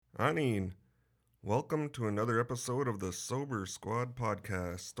Aneen, welcome to another episode of the Sober Squad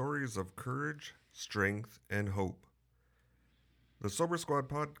podcast, stories of courage, strength, and hope. The Sober Squad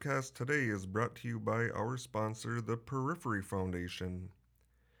podcast today is brought to you by our sponsor, the Periphery Foundation.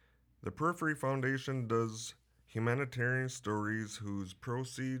 The Periphery Foundation does humanitarian stories whose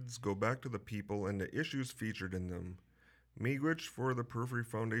proceeds go back to the people and the issues featured in them. Miigwech for the Periphery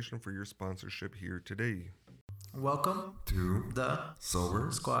Foundation for your sponsorship here today. Welcome to the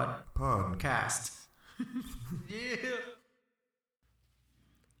Sober Squad Podcast. Yeah.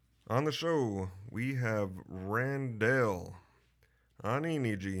 On the show, we have Randall.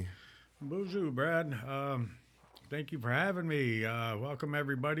 Aneeniji. Bonjour, Brad. Thank you for having me. Welcome,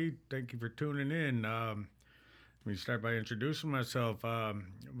 everybody. Thank you for tuning in. Let me start by introducing myself.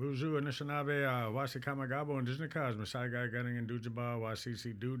 Bonjour, Anishinaabe, Wasi Kamagabo, and Disneykas, Masaigai Gunning and Dujaba,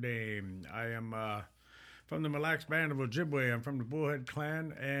 Wasisi Dudame. I am from the Mille Lacs Band of Ojibwe. I'm from the Bullhead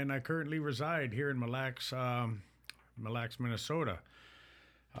Clan, and I currently reside here in Mille Lacs, Minnesota.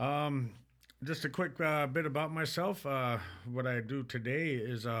 Just a quick bit about myself. What I do today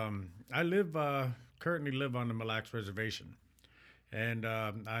is I currently live on the Mille Lacs Reservation, and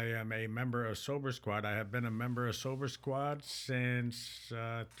I am a member of Sober Squad. I have been a member of Sober Squad since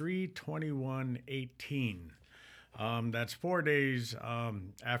 3/21/18. That's 4 days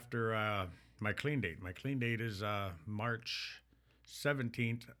after my clean date. My clean date is March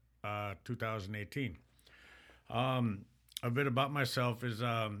 17th, 2018. A bit about myself is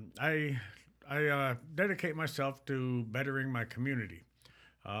I dedicate myself to bettering my community.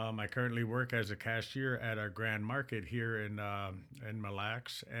 I currently work as a cashier at our Grand Market here in Mille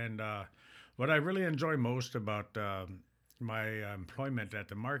Lacs, and what I really enjoy most about my employment at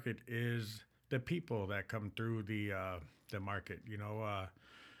the market is the people that come through the market.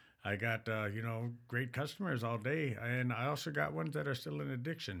 I got great customers all day, and I also got ones that are still in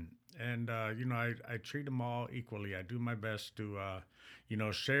addiction. And I treat them all equally. I do my best to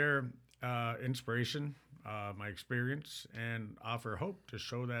share inspiration, my experience, and offer hope to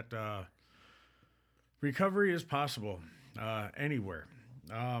show that recovery is possible anywhere.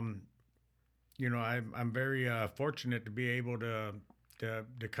 I'm very fortunate to be able to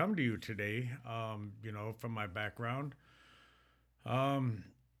come to you today. From my background.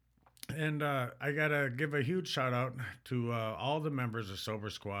 And I got to give a huge shout out to all the members of Sober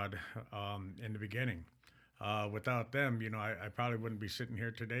Squad in the beginning. Without them, I probably wouldn't be sitting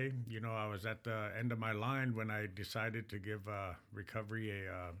here today. I was at the end of my line when I decided to give recovery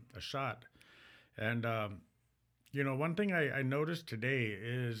a shot. And, one thing I noticed today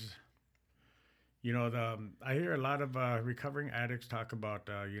is, I hear a lot of recovering addicts talk about,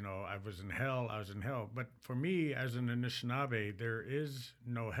 I was in hell. But for me, as an Anishinaabe, there is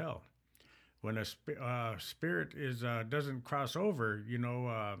no hell. When a spirit doesn't cross over,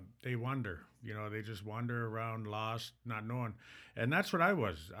 they wander. They just wander around lost, not knowing. And that's what I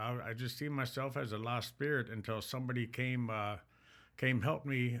was. I just see myself as a lost spirit until somebody came help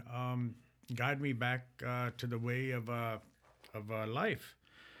me, guide me back to the way of life.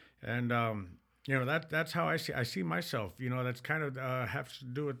 And that's how I see myself. That's kind of has to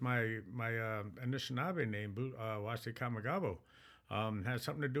do with my Anishinaabe name, Wasi Kamagabo. Has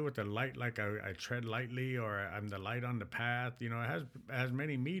something to do with the light, like I tread lightly, or I'm the light on the path. It has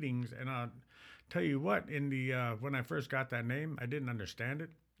many meanings, and I'll tell you what. When I first got that name, I didn't understand it.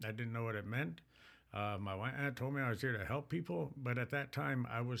 I didn't know what it meant. My aunt told me I was here to help people, but at that time,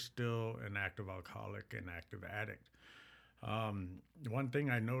 I was still an active alcoholic and active addict. One thing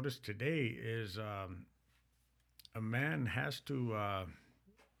I noticed today is a man has to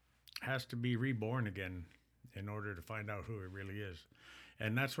be reborn again in order to find out who he really is.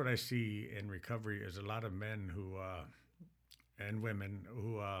 And that's what I see in recovery is a lot of men who and women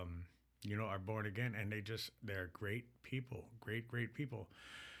who are born again, and they're great people, great people.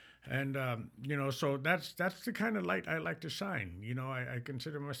 And so that's the kind of light I like to shine. I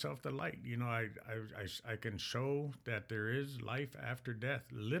consider myself the light. I can show that there is life after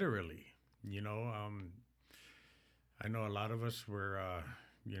death, literally. I know a lot of us were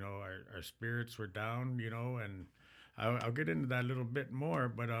our spirits were down, and I'll get into that a little bit more.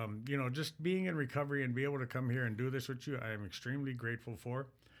 But, just being in recovery and be able to come here and do this with you, I am extremely grateful for.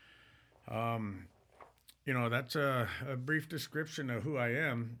 That's a brief description of who I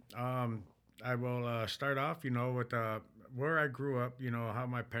am. I will start off, with where I grew up, how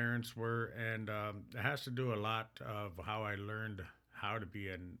my parents were, and it has to do a lot of how I learned how to be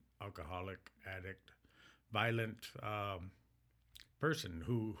an alcoholic, addict, violent person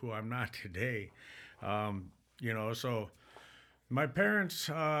who I'm not today. So my parents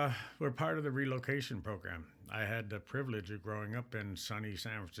were part of the relocation program. I had the privilege of growing up in sunny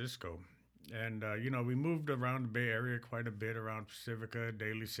San Francisco. And, we moved around the Bay Area quite a bit around Pacifica,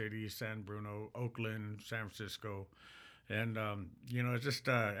 Daly City, San Bruno, Oakland, San Francisco. And, just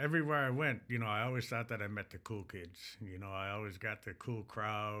everywhere I went, I always thought that I met the cool kids. I always got the cool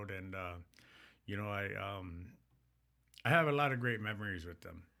crowd. And, I have a lot of great memories with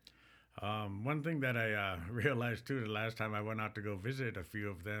them. One thing that I realized too, the last time I went out to go visit a few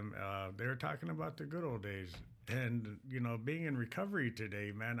of them, they were talking about the good old days. And, being in recovery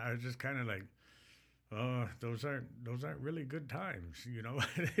today, man, I was just kind of like, oh, those aren't really good times,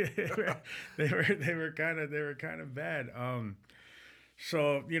 they were kind of bad.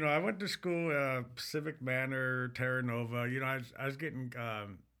 So, I went to school, Pacific Manor, Terra Nova. I was getting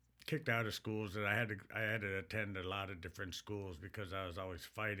kicked out of schools, and I had to attend a lot of different schools because I was always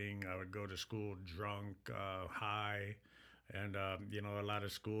fighting. I would go to school drunk, high, and a lot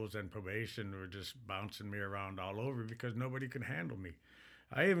of schools and probation were just bouncing me around all over because nobody could handle me.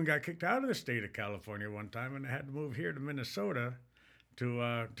 I even got kicked out of the state of California one time, and I had to move here to Minnesota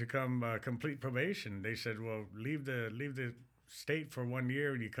to come complete probation. They said, "Well, leave the state for 1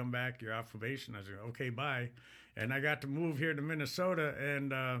 year, and you come back, you're off probation." I said, "Okay, bye." And I got to move here to Minnesota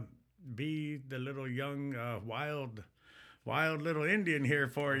and be the little young, wild little Indian here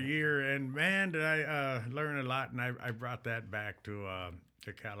for a year. And man, did I learn a lot. And I brought that back to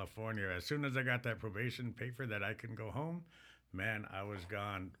California. As soon as I got that probation paper that I can go home, man, I was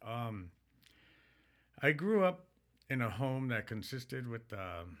gone. I grew up in a home that consisted with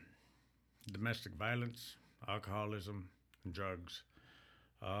domestic violence, alcoholism, and drugs.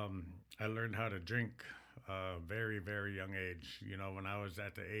 I learned how to drink very, very young age. When I was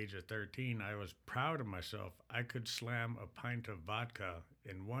at the age of 13, I was proud of myself. I could slam a pint of vodka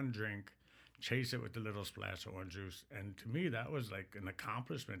in one drink, chase it with a little splash of orange juice. And to me, that was like an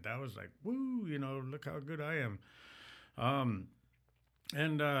accomplishment. That was like, woo, look how good I am.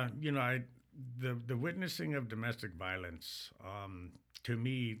 The witnessing of domestic violence, to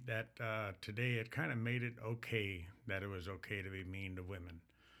me, that today it kind of made it okay that it was okay to be mean to women.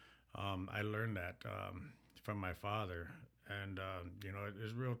 I learned that from my father, and it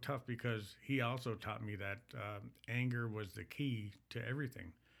was real tough because he also taught me that anger was the key to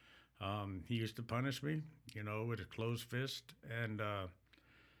everything. He used to punish me, with a closed fist, and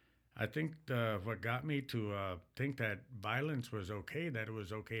I think what got me to think that violence was okay, that it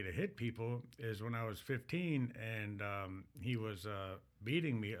was okay to hit people, is when I was 15 and he was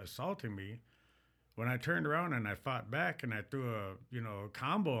beating me, assaulting me. When I turned around and I fought back and I threw a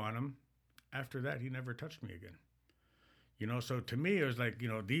combo on him, after that, he never touched me again. So to me, it was like,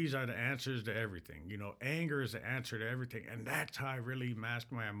 these are the answers to everything. Anger is the answer to everything. And that's how I really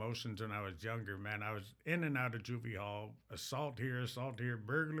masked my emotions when I was younger, man. I was in and out of juvie hall, assault here,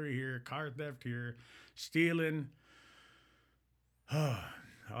 burglary here, car theft here, stealing.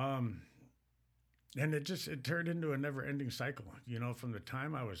 And it turned into a never-ending cycle. From the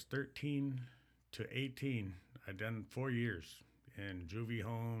time I was 13 to 18, I'd done 4 years in juvie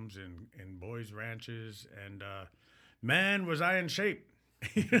homes and in boys' ranches, and man, was I in shape.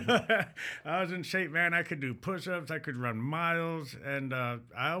 I was in shape, man. I could do push-ups, I could run miles, and I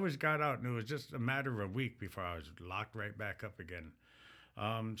always got out, and it was just a matter of a week before I was locked right back up again.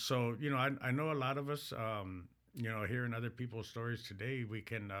 So I know a lot of us, hearing other people's stories today, we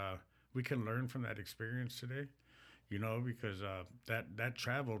can learn from that experience today. Because that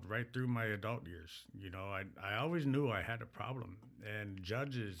traveled right through my adult years. I always knew I had a problem, and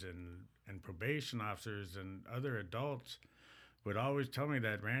judges and probation officers and other adults would always tell me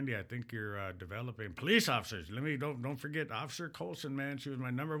that, "Randy, I think you're developing." Police officers, don't forget Officer Colson, man. She was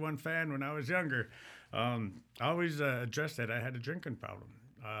my number one fan when I was younger. I always addressed that I had a drinking problem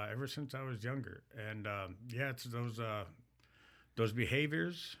ever since I was younger, and it's those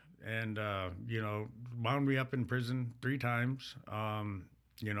behaviors. And, wound me up in prison 3 times,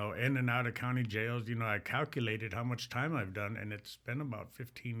 in and out of county jails. I calculated how much time I've done, and it's been about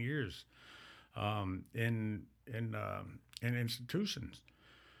 15 years in institutions.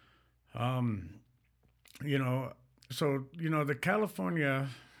 So, the California,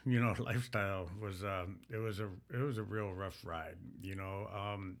 lifestyle was, it was a real rough ride.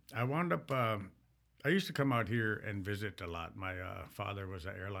 I wound up, I used to come out here and visit a lot. My father was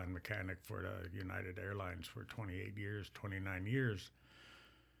an airline mechanic for the United Airlines for 29 years.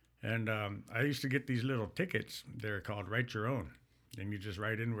 And I used to get these little tickets. They're called Write Your Own. And you just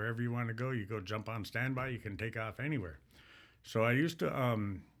write in wherever you want to go. You go jump on standby. You can take off anywhere. So I used to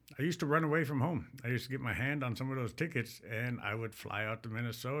run away from home. I used to get my hand on some of those tickets, and I would fly out to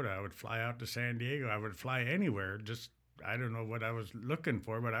Minnesota. I would fly out to San Diego. I would fly anywhere. Just, I don't know what I was looking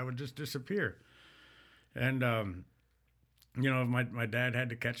for, but I would just disappear. And my dad had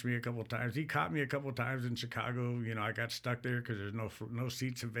to catch me a couple times. He caught me a couple times in Chicago. I got stuck there because there's no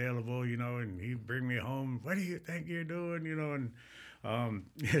seats available. And he'd bring me home. What do you think you're doing? And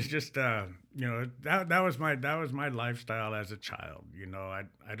it's just that was my lifestyle as a child. I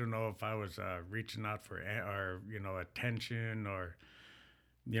don't know if I was reaching out for attention, or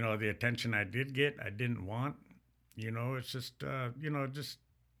the attention I did get I didn't want. It's just just,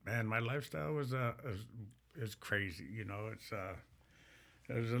 man, my lifestyle was crazy. It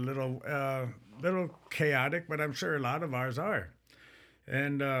was a little chaotic, but I'm sure a lot of ours are.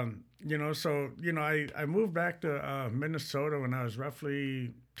 And I moved back to Minnesota when I was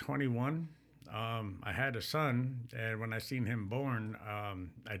roughly 21. I had a son, and when I seen him born,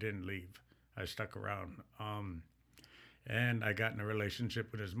 I didn't leave. I stuck around, and I got in a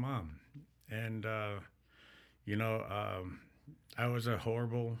relationship with his mom. And I was a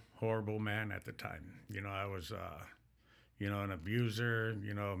horrible, horrible man at the time. I was an abuser,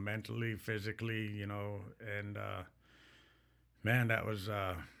 mentally, physically, and man, that was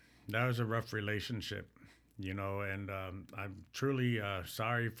a rough relationship, and I'm truly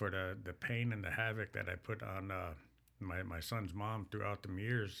sorry for the pain and the havoc that I put on my son's mom throughout the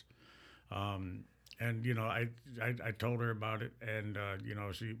years. And I told her about it, and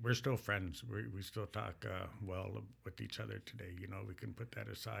we're still friends. We still talk well with each other today. We can put that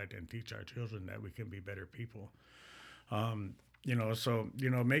aside and teach our children that we can be better people. So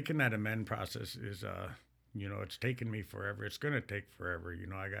making that amend process is it's taken me forever. It's going to take forever.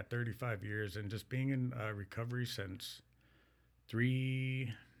 I got 35 years, and just being in recovery since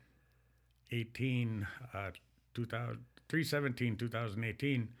 3/18,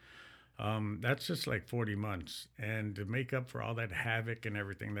 2018. That's just like 40 months. And to make up for all that havoc and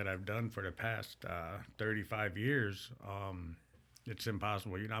everything that I've done for the past 35 years, it's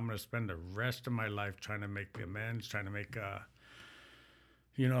impossible. I'm going to spend the rest of my life trying to make the amends, trying to make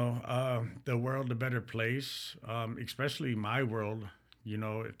the world a better place, especially my world.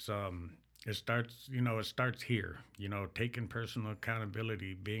 It starts here, taking personal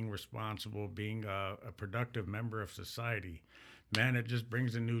accountability, being responsible, being a productive member of society. Man, it just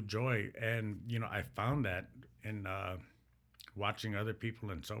brings a new joy. And, I found that in watching other people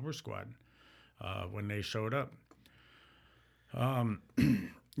in Sober Squad when they showed up.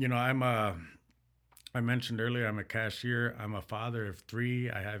 I mentioned earlier, I'm a cashier. I'm a father of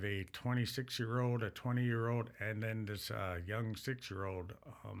 3. I have a 26-year-old, a 20-year-old, and then this young 6-year-old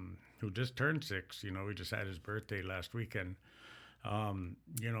who just turned 6. We just had his birthday last weekend.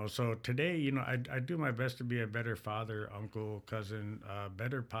 So today, I do my best to be a better father, uncle, cousin,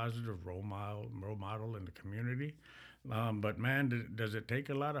 better positive role model in the community. But man, does it take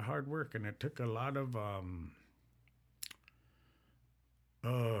a lot of hard work, and it took a lot of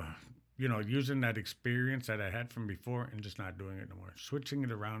using that experience that I had from before and just not doing it no more. Switching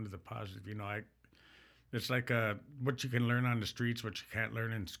it around to the positive. It's like what you can learn on the streets, what you can't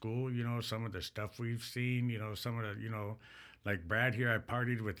learn in school. Some of the stuff we've seen. Some of the like Brad here, I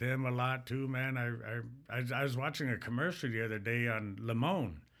partied with him a lot too, man. I was watching a commercial the other day on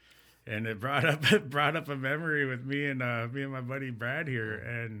Limon, and it brought up a memory with me and my buddy Brad here,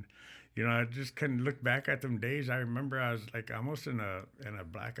 and I just couldn't look back at them days. I remember I was like almost in a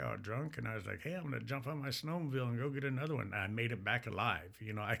blackout drunk, and I was like, hey, I'm gonna jump on my snowmobile and go get another one. And I made it back alive.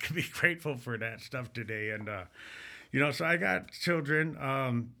 I can be grateful for that stuff today, and so I got children.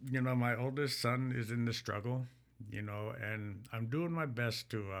 My oldest son is in the struggle. And I'm doing my best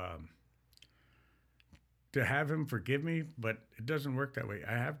to have him forgive me, but it doesn't work that way.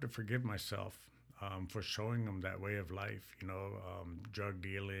 I have to forgive myself for showing him that way of life, drug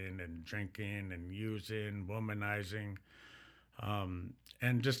dealing and drinking and using, womanizing,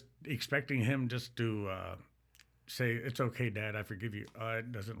 and just expecting him just to say, it's okay, Dad, I forgive you.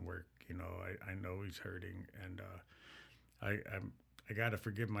 It doesn't work. I know he's hurting, and I got to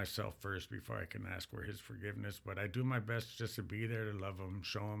forgive myself first before I can ask for his forgiveness. But I do my best just to be there to love him,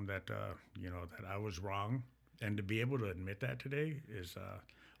 show him that, that I was wrong. And to be able to admit that today is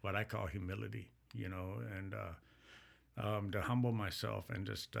what I call humility, and to humble myself and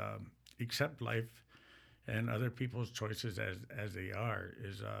just accept life and other people's choices as they are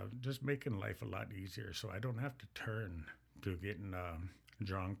is just making life a lot easier. So I don't have to turn to getting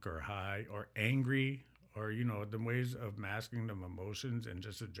drunk or high or angry, or the ways of masking them emotions and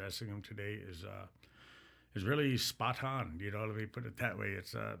just addressing them today is really spot on. Let me put it that way.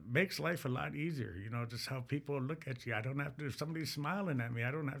 It's makes life a lot easier. Just how people look at you. I don't have to. If somebody's smiling at me,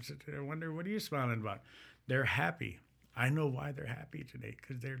 I don't have to sit there and wonder, what are you smiling about? They're happy. I know why they're happy today,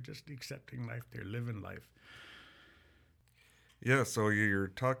 because they're just accepting life. They're living life. Yeah. So you're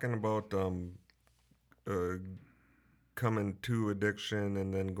talking about uh, coming to addiction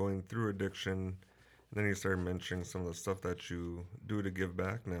and then going through addiction. And then you started mentioning some of the stuff that you do to give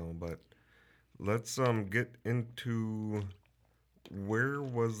back now. But let's get into where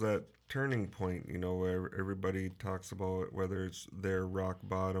was that turning point, where everybody talks about whether it's their rock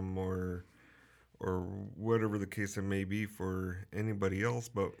bottom or whatever the case it may be for anybody else,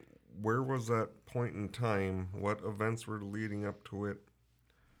 but where was that point in time? What events were leading up to it?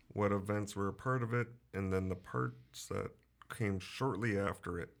 What events were a part of it? And then the parts that came shortly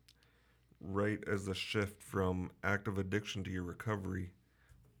after it, right as the shift from active addiction to your recovery.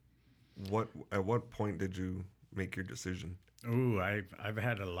 At what point did you make your decision? Ooh, I've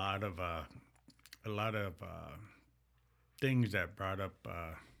had a lot of things that brought up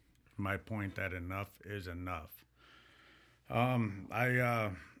my point that enough is enough.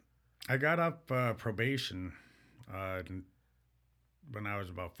 I got off probation when I was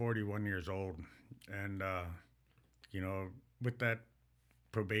about 41 years old, and with that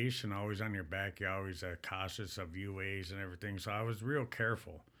probation always on your back, you're always cautious of UAs and everything. So I was real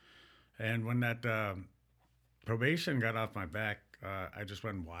careful, and when that probation got off my back, I just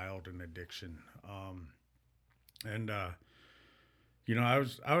went wild in addiction. I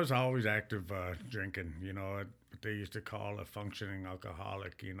was always active drinking. What they used to call a functioning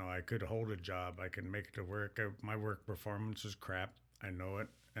alcoholic. I could hold a job, I could make it to work. My work performance is crap, I know it,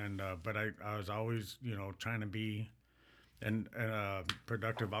 and but I was always trying to be a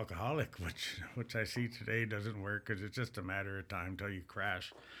productive alcoholic, which I see today doesn't work because it's just a matter of time till you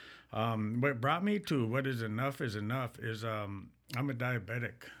crash. What brought me to what is enough is I'm a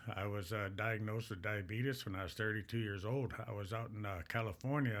diabetic. I was diagnosed with diabetes when I was 32 years old. I was out in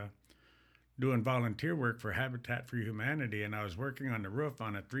California doing volunteer work for Habitat for Humanity, and I was working on the roof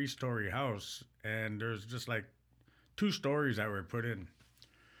on a 3-story house, and there's just like 2 stories that were put in.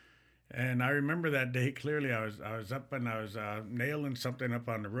 And I remember that day clearly. I was up and I was nailing something up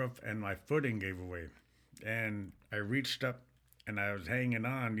on the roof, and my footing gave away, and I reached up and I was hanging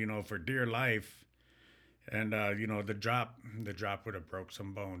on, for dear life. And, the drop would have broke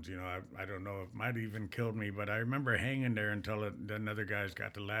some bones. I don't know, it might have even killed me, but I remember hanging there until the other guys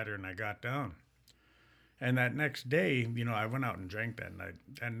got the ladder and I got down. And that next day, I went out and drank that night.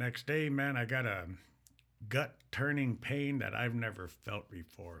 That next day, man, I got a gut turning pain that I've never felt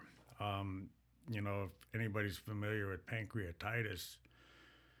before. If anybody's familiar with pancreatitis,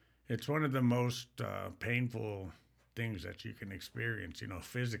 it's one of the most painful things that you can experience,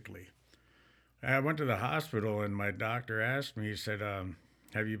 physically. I went to the hospital and my doctor asked me, he said,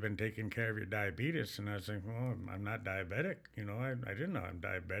 have you been taking care of your diabetes? And I was like, well, I'm not diabetic. I didn't know I'm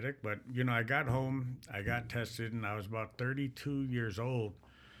diabetic, but, I got home, I got tested, and I was about 32 years old.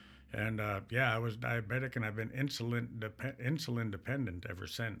 And, I was diabetic, and I've been insulin dependent ever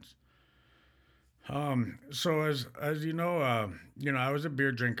since. So as I was a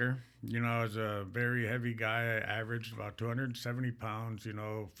beer drinker. I was a very heavy guy. I averaged about 270 pounds,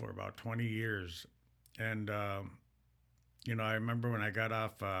 for about 20 years. And, I remember when I got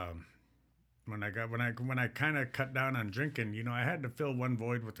off, when I kind of cut down on drinking, I had to fill one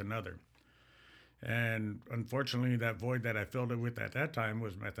void with another. And unfortunately, that void that I filled it with at that time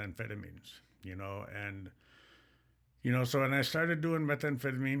was methamphetamines, so when I started doing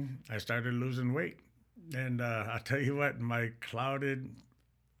methamphetamine, I started losing weight. And I'll tell you what, my clouded,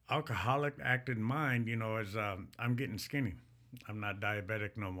 alcoholic acted mind, is I'm getting skinny. I'm not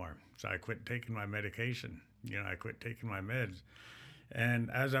diabetic no more. So I quit taking my medication. I quit taking my meds.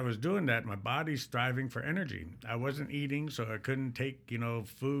 And as I was doing that, my body's striving for energy. I wasn't eating, so I couldn't take,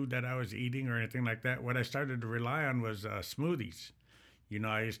 food that I was eating or anything like that. What I started to rely on was smoothies.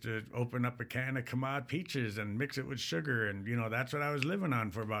 I used to open up a can of Kamad peaches and mix it with sugar, and that's what I was living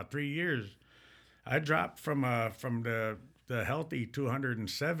on for about 3 years. I dropped from the healthy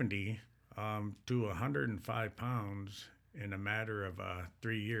 270 to 105 pounds in a matter of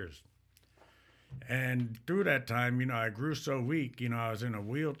 3 years. And through that time, I grew so weak. I was in a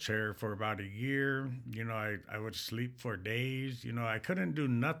wheelchair for about a year. I would sleep for days. I couldn't do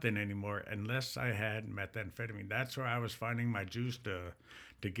nothing anymore unless I had methamphetamine. That's where I was finding my juice to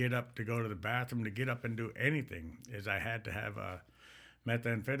get up, to go to the bathroom, to get up and do anything, is I had to have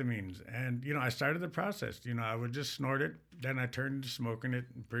methamphetamines. And, I started the process. I would just snort it. Then I turned to smoking it.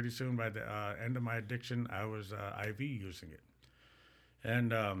 And pretty soon, by the end of my addiction, I was IV using it.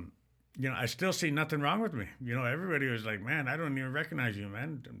 And, I still see nothing wrong with me. Everybody was like, man, I don't even recognize you,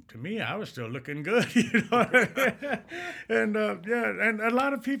 man. To me, I was still looking good, And, and a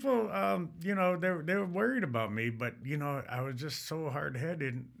lot of people, they were worried about me, but, I was just so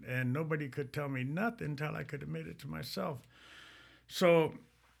hard-headed, and nobody could tell me nothing until I could admit it to myself. So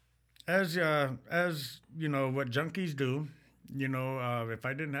as you know, what junkies do. If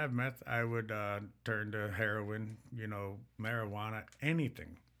I didn't have meth, I would turn to heroin. Marijuana,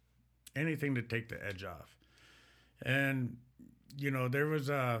 anything to take the edge off. And there was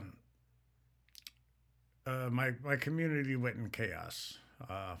my community went in chaos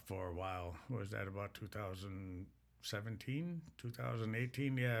for a while. What was that, about 2017,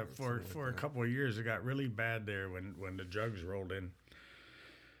 2018? Yeah, for a couple of years it got really bad there when the drugs rolled in.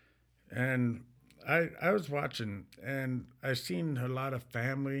 And I was watching, and I seen a lot of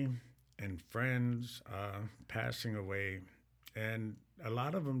family and friends passing away, and a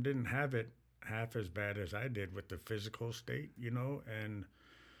lot of them didn't have it half as bad as I did with the physical state, and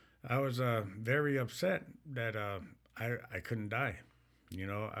I was very upset that I couldn't die.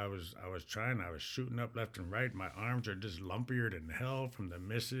 I was trying. I was shooting up left and right. My arms are just lumpier than hell from the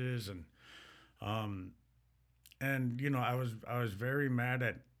misses, and I was very mad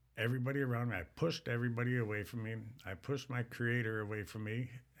at everybody around me. I pushed everybody away from me. I pushed my creator away from me,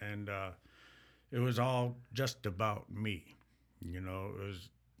 and it was all just about me. It was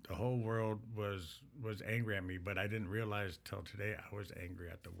the whole world was angry at me, but I didn't realize till today I was angry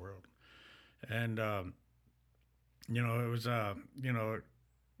at the world. And it was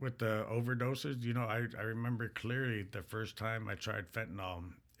with the overdoses. I remember clearly the first time I tried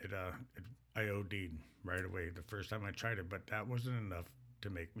fentanyl, I OD'd right away the first time I tried it, but that wasn't enough to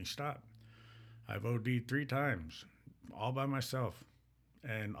make me stop. I've OD'd 3 times, all by myself,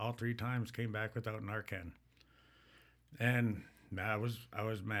 and all 3 times came back without Narcan. And I was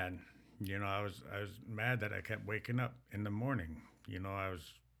mad. I was mad that I kept waking up in the morning. I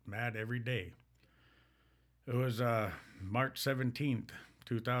was mad every day. It was March 17th,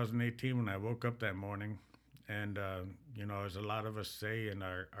 2018 when I woke up that morning. And, as a lot of us say in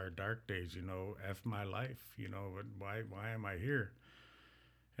our dark days, F my life, why am I here?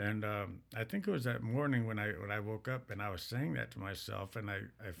 And I think it was that morning when I woke up and I was saying that to myself, and I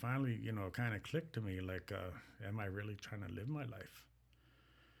finally, kind of clicked to me, like, am I really trying to live my life?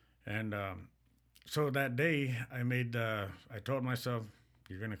 And so that day I told myself,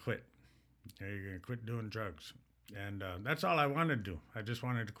 you're going to quit. You're going to quit doing drugs. And that's all I wanted to do. I just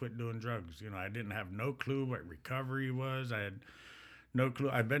wanted to quit doing drugs. I didn't have no clue what recovery was. I had no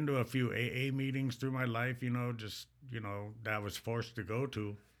clue. I've been to a few AA meetings through my life, that I was forced to go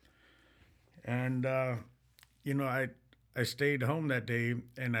to. And, I stayed home that day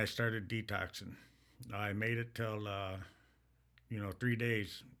and I started detoxing. I made it till, 3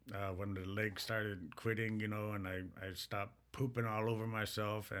 days when the legs started quitting, and I stopped pooping all over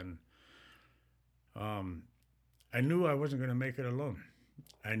myself. And I knew I wasn't going to make it alone.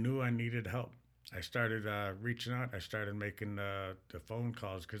 I knew I needed help. I started reaching out. I started making the phone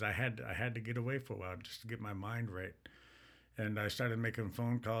calls because I had to get away for a while just to get my mind right. And I started making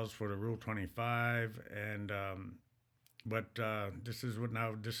phone calls for the Rule 25. And but this is what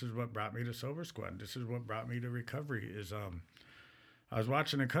brought me to Sober Squad. This is what brought me to recovery. I was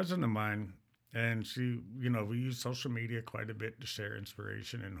watching a cousin of mine, and she, we use social media quite a bit to share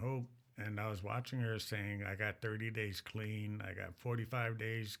inspiration and hope. And I was watching her saying, I got 30 days clean, I got 45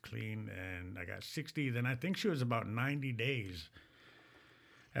 days clean, and I got 60. Then I think she was about 90 days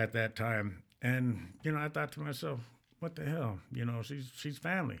at that time. And, I thought to myself, what the hell? She's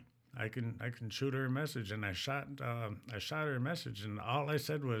family. I can shoot her a message. And I shot her a message, and all I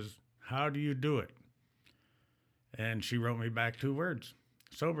said was, how do you do it? And she wrote me back 2 words,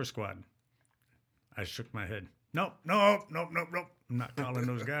 Sober Squad. I shook my head. Nope. I'm not calling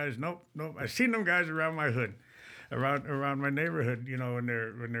those guys. Nope. I seen them guys around my hood, around my neighborhood. When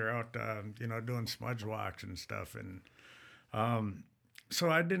they're out, doing smudge walks and stuff. And so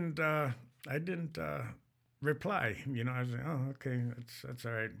I didn't reply. I was like, oh, okay, that's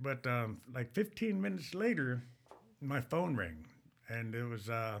all right. But like 15 minutes later, my phone rang, and it was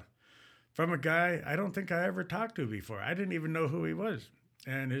from a guy I don't think I ever talked to before. I didn't even know who he was.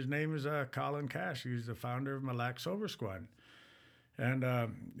 And his name is Colin Cash. He's the founder of Mille Lacs Sober Squad. And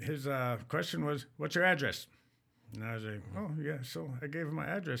his question was, what's your address? And I was like, oh, yeah. So I gave him my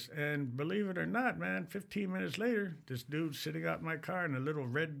address. And believe it or not, man, 15 minutes later, this dude's sitting out in my car in a little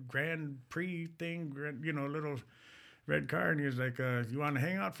red Grand Prix thing, little red car. And he was like, you want to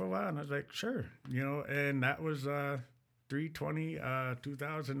hang out for a while? And I was like, sure. And that was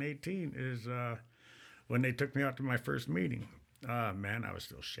 3/20/2018 is when they took me out to my first meeting. Man, I was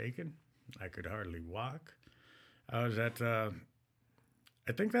still shaking. I could hardly walk. I was at, I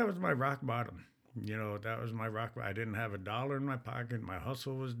think that was my rock bottom. That was my rock bottom. I didn't have $1 in my pocket. My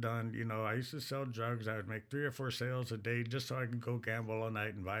hustle was done. I used to sell drugs. I would make 3 or 4 sales a day just so I could go gamble all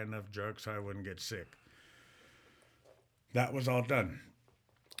night and buy enough drugs so I wouldn't get sick. That was all done.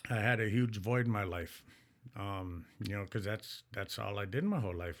 I had a huge void in my life. Because that's all I did my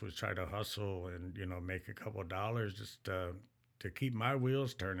whole life was try to hustle and make a couple of dollars just to keep my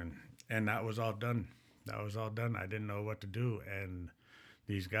wheels turning, and that was all done. That was all done. I didn't know what to do, and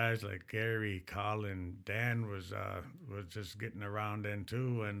these guys like Gary, Colin, Dan was just getting around then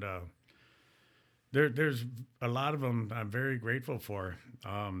too, and there's a lot of them I'm very grateful for.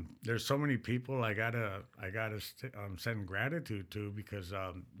 There's so many people I gotta send gratitude to because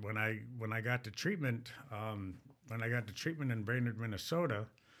when I got to treatment in Brainerd, Minnesota,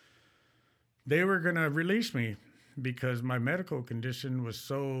 they were gonna release me because my medical condition was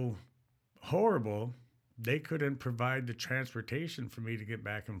so horrible. They couldn't provide the transportation for me to get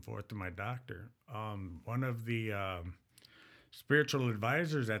back and forth to my doctor. One of the spiritual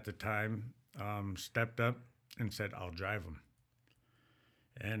advisors at the time stepped up and said, "I'll drive them."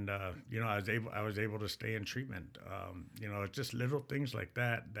 And I was able to stay in treatment. It's just little things like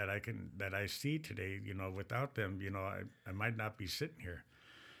that I see today. Without them, I might not be sitting here.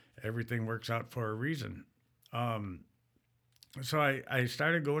 Everything works out for a reason. So I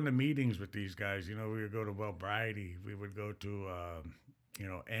started going to meetings with these guys. We would go to Wellbriety, we would go to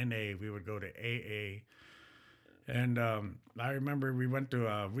NA, we would go to AA. And I remember we used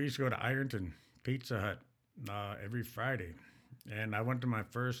to go to Ironton Pizza Hut every Friday. And I went to my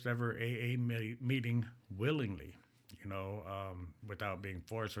first ever AA meeting willingly, without being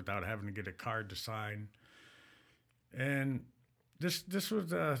forced, without having to get a card to sign. And this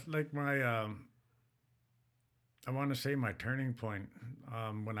was like my, I want to say my turning point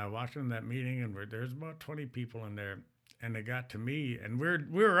when I walked in that meeting, and there's about 20 people in there. And they got to me, and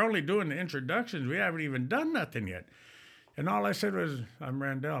we were only doing the introductions. We haven't even done nothing yet. And all I said was, "I'm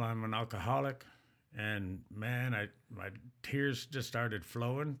Randall. I'm an alcoholic." And man, my tears just started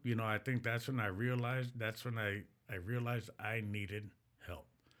flowing. I think that's when I realized. That's when I realized I needed help.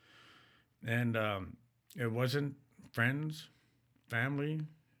 And it wasn't friends, family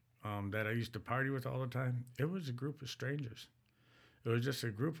that I used to party with all the time. It was a group of strangers. It was just a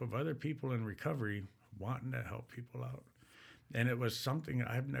group of other people in recovery wanting to help people out. And it was something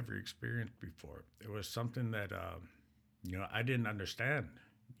I've never experienced before. It was something that, I didn't understand,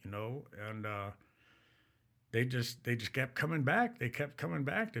 and they just kept coming back. They kept coming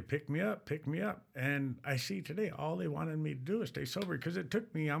back to pick me up. And I see today, all they wanted me to do is stay sober because it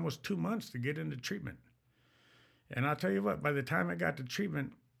took me almost 2 months to get into treatment. And I'll tell you what, by the time I got to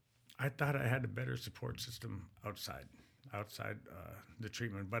treatment, I thought I had a better support system outside the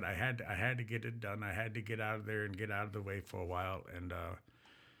treatment, but I had to get it done. I had to get out of there and get out of the way for a while, and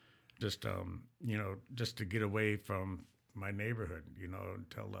just to get away from my neighborhood,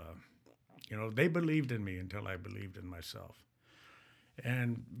 until they believed in me until I believed in myself.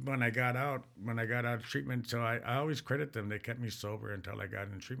 And when I got out of treatment, so I always credit them. They kept me sober until I got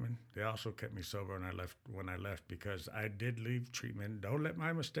in treatment. They also kept me sober when I left because I did leave treatment. Don't let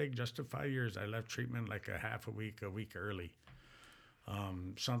my mistake justify yours. I left treatment like a week early.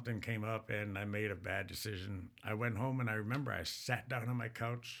 Something came up and I made a bad decision. I went home and I remember I sat down on my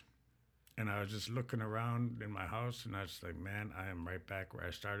couch and I was just looking around in my house and I was like, man, I am right back where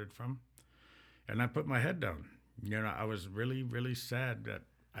I started from. And I put my head down. I was really, really sad that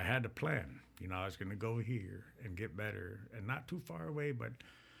I had a plan. I was going to go here and get better, and not too far away, but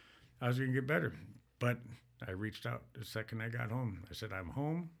I was going to get better. But I reached out the second I got home. I said, "I'm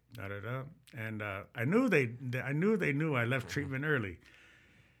home." And I knew they knew I left treatment early.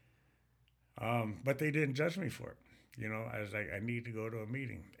 But they didn't judge me for it. I was like, I need to go to a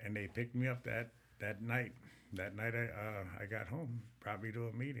meeting, and they picked me up that night. That night I got home, brought me to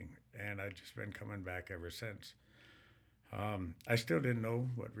a meeting, and I've just been coming back ever since. I still didn't know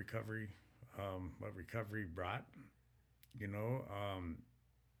what recovery brought,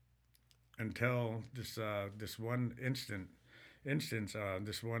 until this one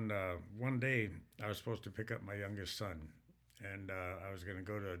one day I was supposed to pick up my youngest son, and I was going to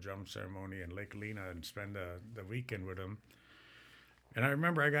go to a drum ceremony in Lake Lena and spend the weekend with him. And I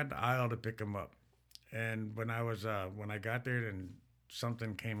remember I got the aisle to pick him up, and when I got there and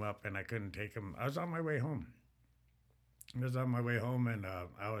something came up and I couldn't take him, I was on my way home. And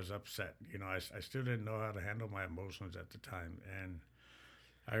I was upset. I still didn't know how to handle my emotions at the time. And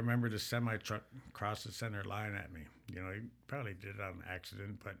I remember the semi truck crossed the center line at me. He probably did it on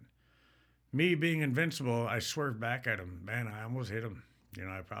accident, but me being invincible, I swerved back at him. Man, I almost hit him.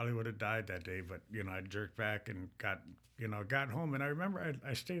 I probably would have died that day, but I jerked back and got home. And I remember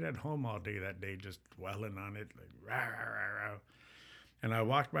I stayed at home all day that day, just dwelling on it, like rah, rah, rah, rah. And I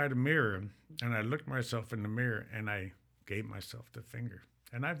walked by the mirror and I looked myself in the mirror and I gave myself the finger.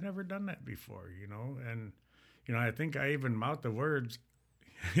 And I've never done that before, and I think I even mouthed the words,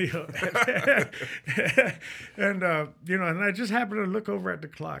 You know, and you know, and I just happened to look over at the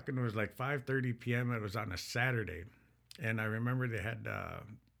clock, and it was like 5:30 p.m. It was on a Saturday, and I remember they had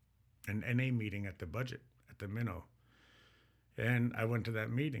an NA meeting at the budget at the Minnow, and I went to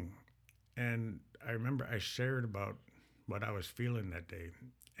that meeting, and I remember I shared about what I was feeling that day,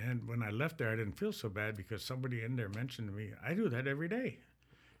 and when I left there, I didn't feel so bad because somebody in there mentioned to me, I do that every day.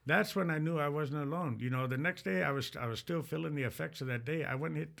 That's when I knew I wasn't alone. You know, the next day I was still feeling the effects of that day. I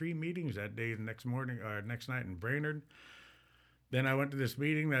went and hit 3 meetings that day, the next morning or next night in Brainerd. Then I went to this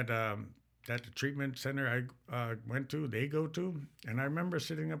meeting that the treatment center I went to, they go to, and I remember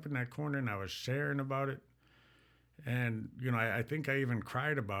sitting up in that corner and I was sharing about it, and you know, I think I even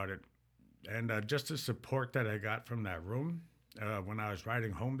cried about it, and just the support that I got from that room when I was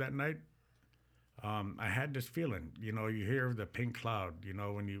riding home that night. I had this feeling, you know, you hear the pink cloud, you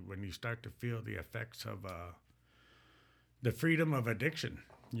know, when you start to feel the effects of the freedom of addiction,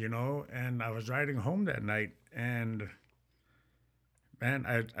 you know. And I was riding home that night, and man,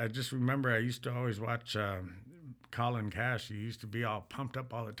 I just remember I used to always watch Colin Cash. He used to be all pumped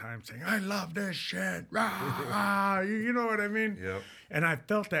up all the time, saying, "I love this shit," rah, rah. You know what I mean? Yep. And I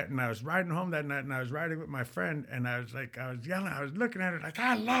felt that, and I was riding home that night, and I was riding with my friend, and I was yelling, I was looking at it like,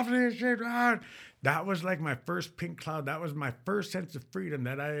 "I love this shit." Rah. That was like my first pink cloud. That was my first sense of freedom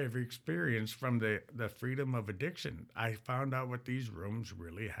that I ever experienced from the freedom of addiction. I found out what these rooms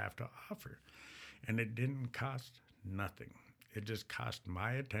really have to offer, and it didn't cost nothing. It just cost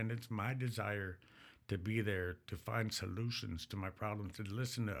my attendance, my desire to be there, to find solutions to my problems, to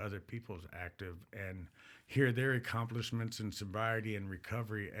listen to other people's active and hear their accomplishments in sobriety and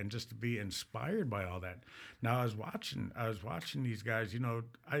recovery, and just to be inspired by all that. Now I was watching these guys, you know,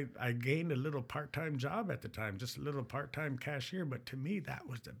 I gained a little part-time job at the time, just a little part-time cashier, but to me that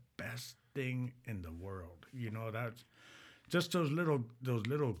was the best thing in the world. You know, that's just those little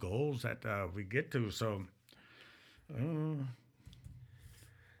goals that we get to. So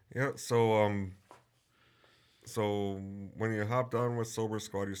Yeah. So when you hopped on with Sober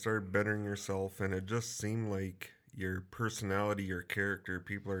Squad, you started bettering yourself, and it just seemed like your personality, your character,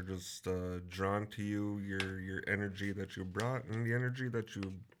 people are just drawn to you, your energy that you brought, and the energy that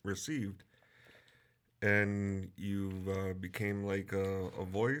you received, and you've became like a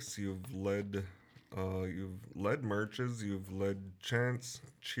voice. You've led marches, you've led chants,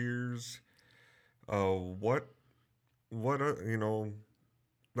 cheers. What you know?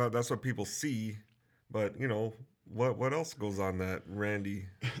 That's what people see. But you know what else goes on that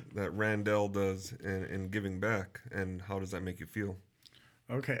Randell does in giving back, and how does that make you feel?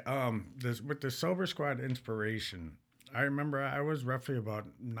 okay, this with the Sober Squad inspiration, I remember I was roughly about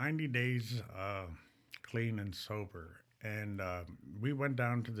 90 days clean and sober, and we went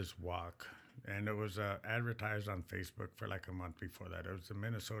down to this walk, and it was advertised on Facebook for like a month before that. It was the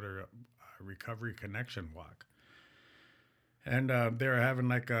Minnesota Recovery Connection Walk. And they were having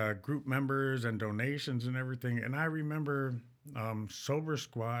like group members and donations and everything. And I remember Sober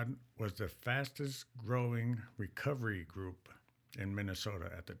Squad was the fastest growing recovery group in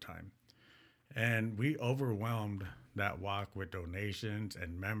Minnesota at the time. And we overwhelmed that walk with donations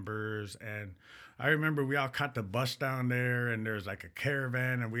and members. And I remember we all caught the bus down there, and there was like a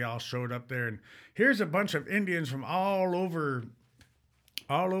caravan, and we all showed up there. And here's a bunch of Indians from all over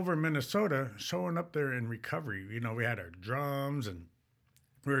Minnesota showing up there in recovery. You know, we had our drums, and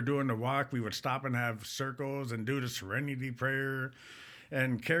we were doing the walk. We would stop and have circles and do the serenity prayer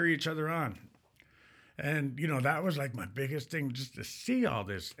and carry each other on. And, you know, that was like my biggest thing, just to see all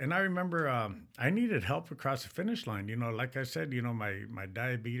this. And I remember I needed help across the finish line. You know, like I said, you know, my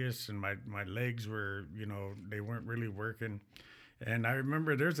diabetes and my legs were, you know, they weren't really working. And I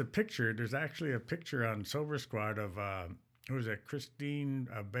remember there's actually a picture on Sober Squad of, who was it, Christine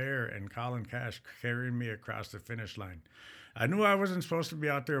Bear and Colin Cash carrying me across the finish line. I knew I wasn't supposed to be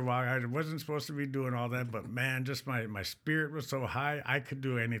out there walking. I wasn't supposed to be doing all that, but man, just my spirit was so high, I could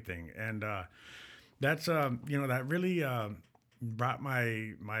do anything. And that's, you know, that really brought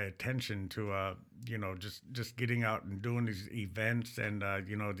my attention to, you know, just getting out and doing these events and,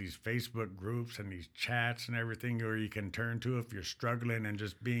 you know, these Facebook groups and these chats and everything where you can turn to if you're struggling, and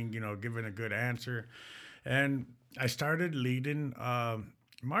just being, you know, given a good answer. And I started leading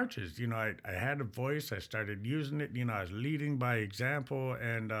marches. You know, I had a voice. I started using it. You know, I was leading by example,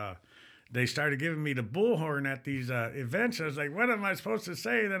 and they started giving me the bullhorn at these events. I was like, what am I supposed to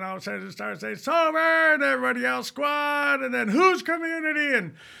say? Then all of a sudden it started saying, sober, and everybody else squad, and then whose community?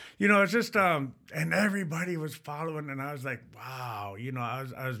 And, you know, it's just, and everybody was following, and I was like, wow. You know,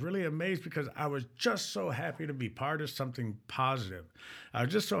 I was really amazed, because I was just so happy to be part of something positive. I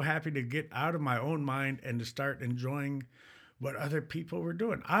was just so happy to get out of my own mind and to start enjoying what other people were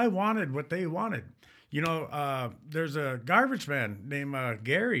doing. I wanted what they wanted. There's a garbage man named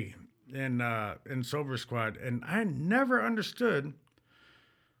Gary in Sober Squad, and I never understood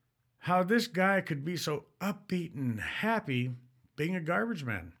how this guy could be so upbeat and happy being a garbage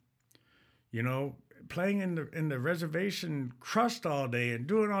man. Playing in the reservation crust all day and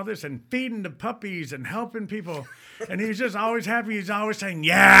doing all this and feeding the puppies and helping people. And he's just always happy. He's always saying,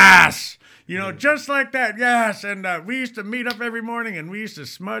 yes, just like that. Yes. And we used to meet up every morning and we used to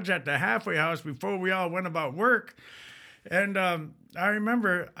smudge at the halfway house before we all went about work. And I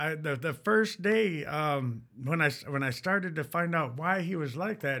remember the first day when I started to find out why he was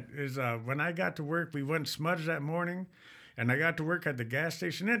like that is when I got to work, we went smudge that morning. And I got to work at the gas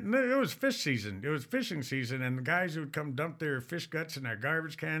station. It was fish season. It was fishing season. And the guys would come dump their fish guts in our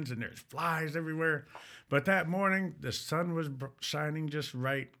garbage cans. And there's flies everywhere. But that morning, the sun was shining just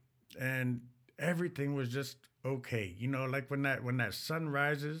right. And everything was just okay. Like when that sun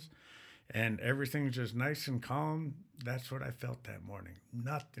rises and everything's just nice and calm. That's what I felt that morning.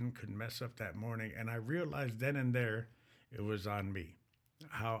 Nothing could mess up that morning. And I realized then and there, it was on me,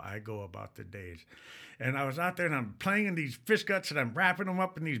 how I go about the days. And I was out there and I'm playing in these fish guts and I'm wrapping them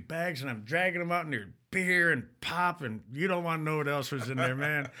up in these bags and I'm dragging them out and there's beer and pop and you don't want to know what else was in there,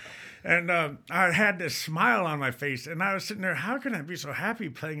 man. And I had this smile on my face and I was sitting there, how can I be so happy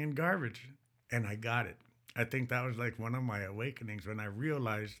playing in garbage? And I got it. I think that was like one of my awakenings when I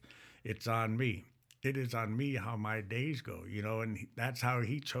realized it's on me. It is on me how my days go, and that's how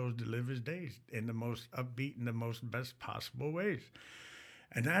he chose to live his days, in the most upbeat and the most best possible ways.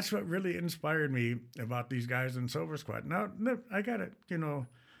 And that's what really inspired me about these guys in Sober Squad. Now, I got it.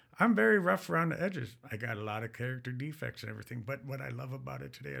 I'm very rough around the edges. I got a lot of character defects and everything. But what I love about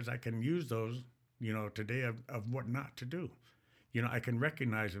it today is I can use those, today of what not to do. I can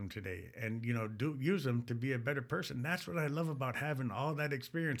recognize them today and, use them to be a better person. That's what I love about having all that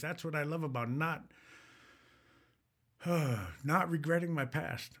experience. That's what I love about not regretting my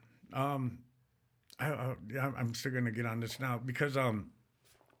past. I'm still going to get on this now because,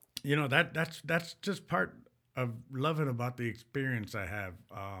 that's just part of loving about the experience I have,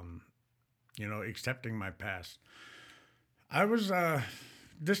 accepting my past. I was,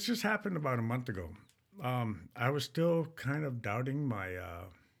 this just happened about a month ago. I was still kind of doubting my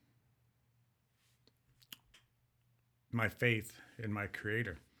faith in my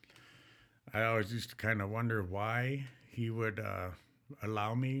Creator. I always used to kind of wonder why he would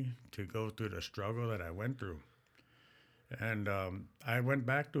allow me to go through the struggle that I went through. And I went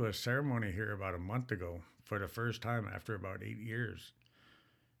back to a ceremony here about a month ago for the first time after about 8 years.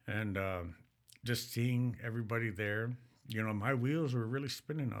 And just seeing everybody there, my wheels were really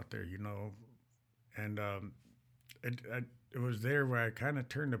spinning out there, And it was there where I kind of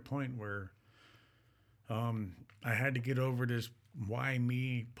turned a point where I had to get over this why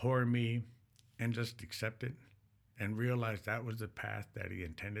me, poor me, and just accept it and realize that was the path that he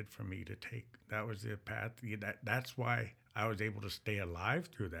intended for me to take. That was the path. That's why I was able to stay alive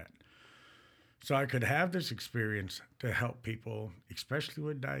through that. So I could have this experience to help people, especially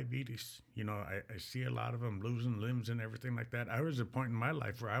with diabetes. I see a lot of them losing limbs and everything like that. I was at a point in my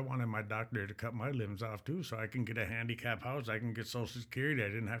life where I wanted my doctor to cut my limbs off too so I can get a handicap house. I can get Social Security. I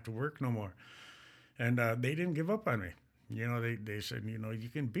didn't have to work no more. And they didn't give up on me. They said, you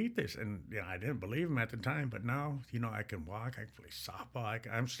can beat this. And I didn't believe them at the time. But now, I can walk. I can play softball.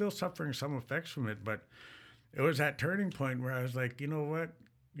 I'm still suffering some effects from it. But it was that turning point where I was like, you know what?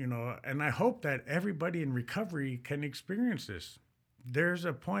 And I hope that everybody in recovery can experience this. There's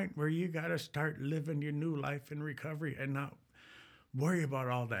a point where you got to start living your new life in recovery and not worry about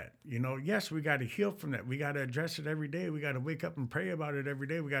all that. Yes, we got to heal from that. We got to address it every day. We got to wake up and pray about it every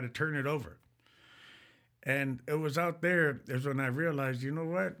day. We got to turn it over. And it was out there is when I realized, you know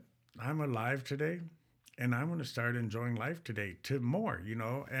what? I'm alive today and I'm going to start enjoying life today to more,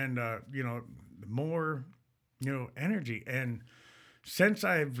 and, more, energy. And since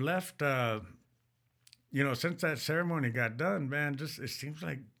I've left, since that ceremony got done, man, it seems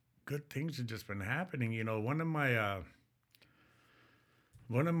like good things have just been happening. One of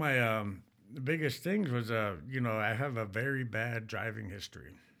my biggest things was, I have a very bad driving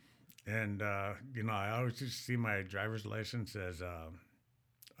history. And, I always used to see my driver's license as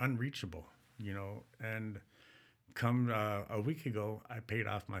unreachable, and come a week ago, I paid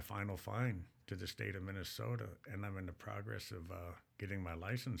off my final fine to the state of Minnesota, and I'm in the progress of getting my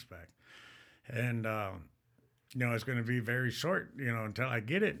license back. And, it's going to be very short, until I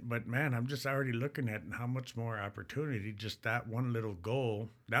get it. But, man, I'm just already looking at how much more opportunity, just that one little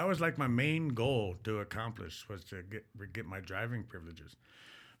goal. That was like my main goal to accomplish was to get my driving privileges.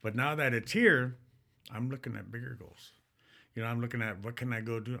 But now that it's here, I'm looking at bigger goals. I'm looking at what can I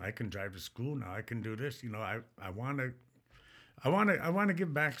go do. I can drive to school now. I can do this. I want to I want to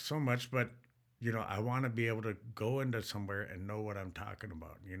give back so much, but I want to be able to go into somewhere and know what I'm talking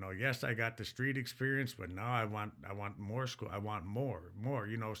about. Yes, I got the street experience, but now I want more school. I want more.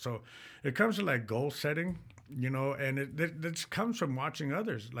 So it comes to like goal setting, and it comes from watching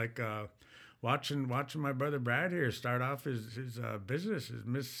others, like watching my brother Brad here start off his business, his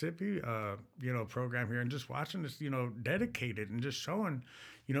Mississippi program here, and just watching this, dedicated and just showing,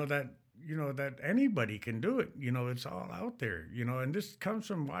 that that anybody can do it. It's all out there. And this comes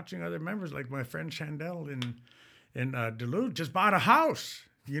from watching other members, like my friend Chandel in Duluth just bought a house.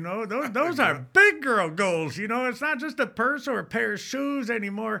 Those are big girl goals. It's not just a purse or a pair of shoes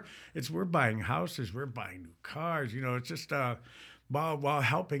anymore. It's we're buying houses, we're buying new cars. It's just while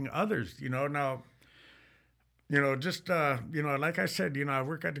helping others. Now, just like I said, I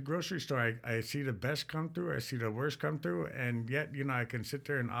work at the grocery store. I see the best come through, I see the worst come through, and yet I can sit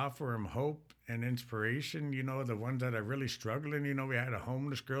there and offer them hope and inspiration. The ones that are really struggling. We had a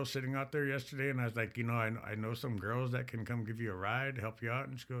homeless girl sitting out there yesterday, and I was like, I know some girls that can come give you a ride, help you out,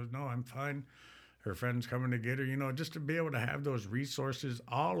 and she goes, no, I'm fine. Her friend's coming to get her. Just to be able to have those resources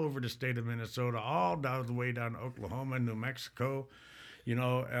all over the state of Minnesota, all down the way down to Oklahoma, New Mexico. Through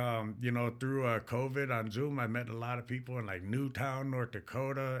COVID on Zoom, I met a lot of people in like Newtown, North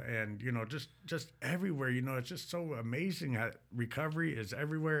Dakota, and just everywhere. It's just so amazing how recovery is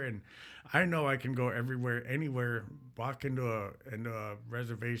everywhere, and I know I can go everywhere, anywhere, walk into a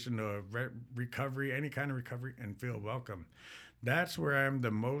reservation, recovery, any kind of recovery, and feel welcome. That's where I'm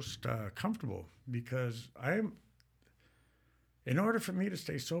the most comfortable, because in order for me to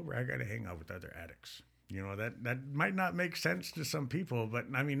stay sober, I got to hang out with other addicts. That might not make sense to some people, but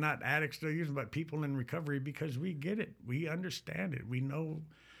I mean, not addicts still using, but people in recovery, because we get it. We understand it. We know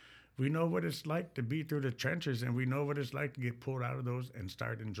what it's like to be through the trenches, and we know what it's like to get pulled out of those and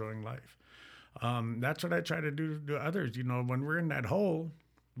start enjoying life. That's what I try to do to others. When we're in that hole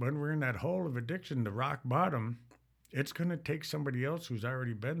of addiction, the rock bottom, it's going to take somebody else who's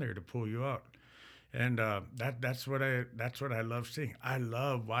already been there to pull you out. And that's what I love seeing. I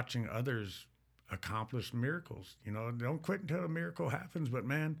love watching others accomplish miracles. Don't quit until a miracle happens. But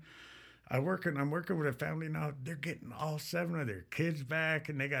man, I'm working with a family now. They're getting all 7 of their kids back,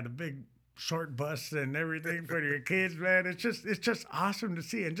 and they got a big short bus and everything for their kids, man. It's just awesome to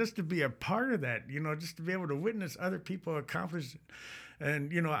see, and just to be a part of that. Just to be able to witness other people accomplish.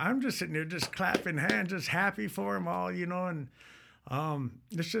 And I'm just sitting there, just clapping hands, just happy for them all. And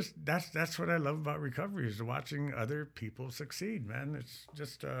it's just that's what I love about recovery, is watching other people succeed, man. It's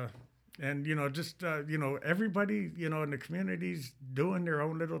just and everybody in the communities doing their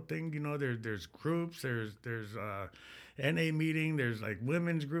own little thing. There's groups, there's NA meeting, there's like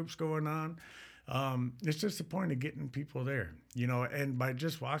women's groups going on. It's just the point of getting people there, and by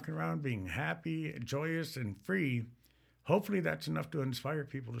just walking around being happy, joyous, and free, hopefully that's enough to inspire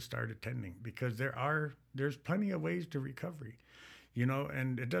people to start attending, because there's plenty of ways to recovery.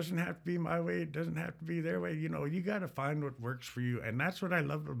 And it doesn't have to be my way. It doesn't have to be their way. You got to find what works for you. And that's what I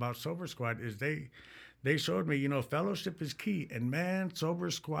love about Sober Squad, is they showed me, fellowship is key. And man, Sober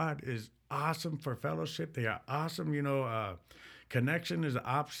Squad is awesome for fellowship. They are awesome. Connection is the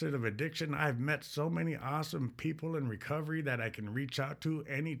opposite of addiction. I've met so many awesome people in recovery that I can reach out to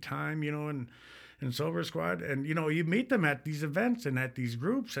anytime, and Sober Squad, and you meet them at these events and at these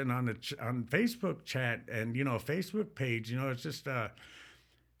groups and on Facebook chat and Facebook page. It's just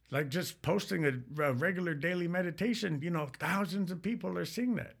like just posting a regular daily meditation. Thousands of people are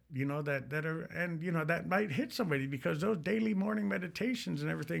seeing that. That are, and that might hit somebody, because those daily morning meditations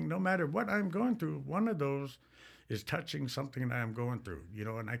and everything, no matter what I'm going through, one of those is touching something that I'm going through.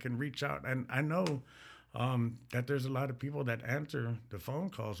 And I can reach out, and I know that there's a lot of people that answer the phone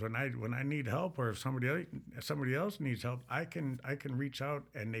calls when I need help, or if somebody else needs help, I can reach out,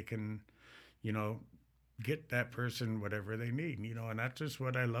 and they can, get that person whatever they need, and that's just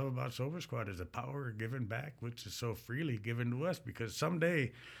what I love about Sober Squad, is the power of giving back, which is so freely given to us, because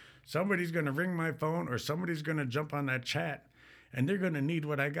someday somebody's going to ring my phone, or somebody's going to jump on that chat, and they're going to need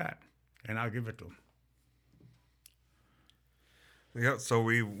what I got, and I'll give it to them. Yeah, so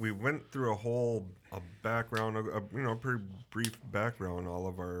we went through a background, a pretty brief background. All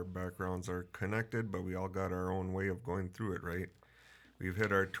of our backgrounds are connected, but we all got our own way of going through it, right? We've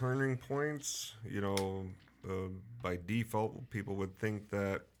hit our turning points. By default, people would think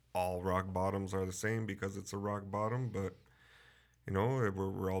that all rock bottoms are the same because it's a rock bottom, but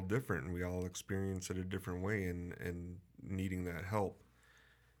we're all different, and we all experience it a different way, and needing that help,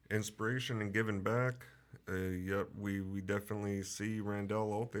 inspiration, and giving back. Yep, we definitely see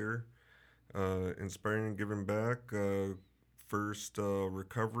Randall out there, inspiring and giving back. first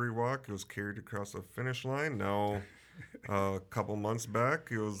recovery walk. He was carried across the finish line. Now, a couple months back,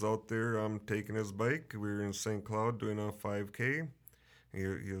 he was out there taking his bike. We were in St. Cloud doing a 5K.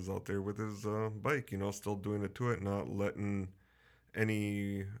 He was out there with his bike, still doing it to it, not letting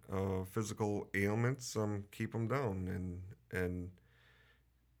any physical ailments keep him down. And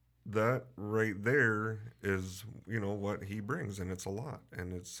that right there is, what he brings, and it's a lot.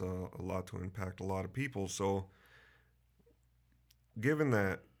 And it's a lot to impact a lot of people. So given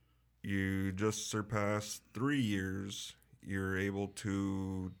that you just surpassed 3 years, you're able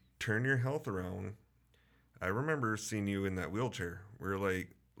to turn your health around. I remember seeing you in that wheelchair. We were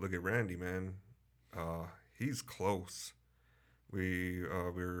like, look at Randy, man. He's close. We're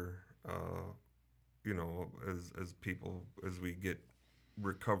as people, as we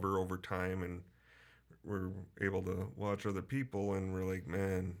recover over time, and we're able to watch other people, and we're like,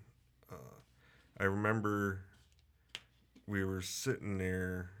 man, I remember we were sitting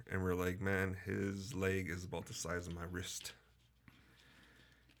there and we're like, man, his leg is about the size of my wrist.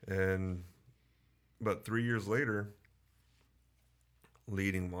 But 3 years later,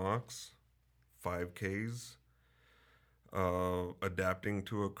 leading walks, 5Ks, adapting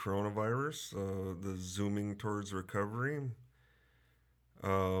to a coronavirus, the zooming towards recovery,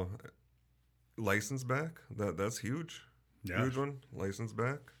 license back. That's huge. Yeah. Huge one. License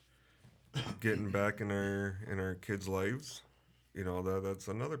back. Getting back in our kids' lives. That's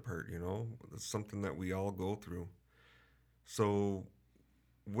another part, It's something that we all go through. So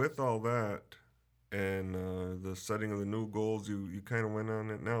with all that and the setting of the new goals, you kind of went on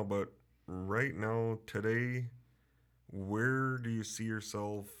it now, but right now, today, where do you see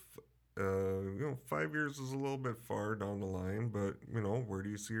yourself? 5 years is a little bit far down the line, but where do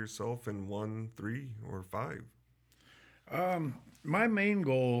you see yourself in 1, 3, or 5? My main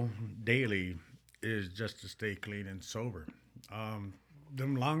goal daily is just to stay clean and sober.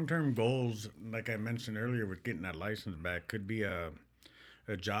 Them long-term goals, like I mentioned earlier, with getting that license back, could be a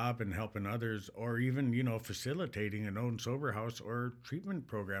job and helping others, or even facilitating an own sober house or treatment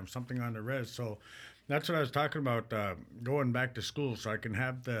program, something on the res. So that's what I was talking about, going back to school so I can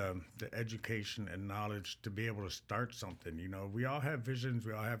have the education and knowledge to be able to start something. We all have visions,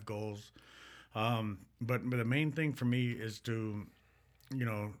 we all have goals, but the main thing for me is to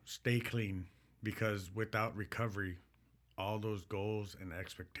stay clean, because without recovery, all those goals and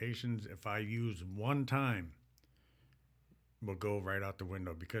expectations, if I use one time, will go right out the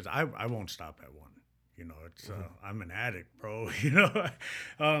window, because I won't stop at one. It's I'm an addict, bro.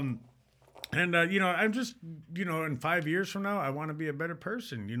 I'm just, in 5 years from now, I want to be a better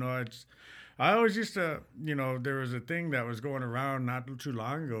person. I always used to, there was a thing that was going around not too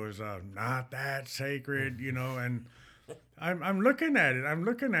long ago, is not that sacred, and I'm looking at it. I'm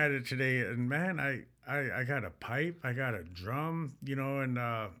looking at it today, and man, I got a pipe, I got a drum, and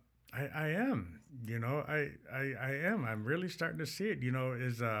I am, I am. I'm really starting to see it.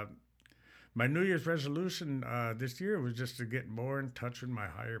 Is my New Year's resolution this year was just to get more in touch with my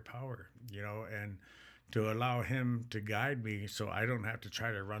higher power, and to allow him to guide me, so I don't have to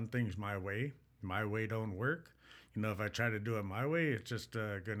try to run things my way. My way don't work. If I try to do it my way, it's just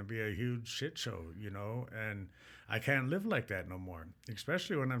going to be a huge shit show, and I can't live like that no more,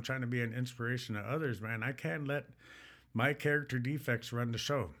 especially when I'm trying to be an inspiration to others, man. I can't let my character defects run the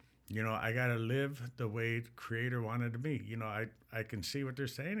show. I got to live the way the Creator wanted me. I can see what they're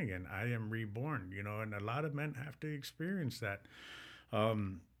saying again. I am reborn, and a lot of men have to experience that,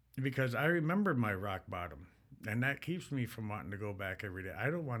 because I remember my rock bottom, and that keeps me from wanting to go back every day. I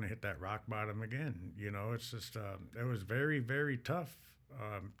don't want to hit that rock bottom again. It's just, it was very, very tough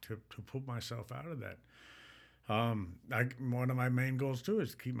to pull myself out of that. One of my main goals too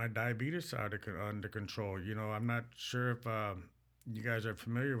is to keep my diabetes under control. I'm not sure if you guys are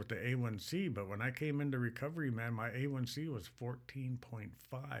familiar with the A1C, but when I came into recovery, man, my A1C was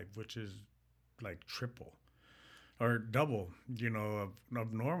 14.5, which is like triple or double,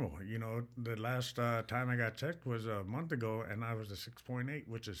 of normal. The last time I got checked was a month ago, and I was a 6.8,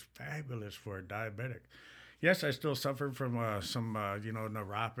 which is fabulous for a diabetic. Yes, I still suffered from some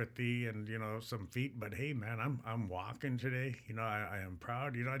neuropathy and some feet, but hey, man, I'm walking today. I am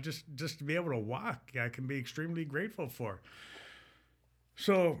proud. Just to be able to walk, I can be extremely grateful for.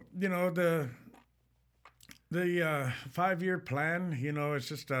 So the 5-year plan, it's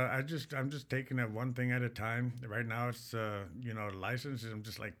just I'm just taking it one thing at a time. Right now, it's license. I'm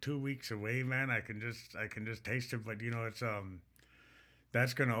just like 2 weeks away, man. I can just taste it, but it's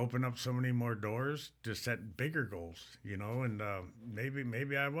that's going to open up so many more doors to set bigger goals, and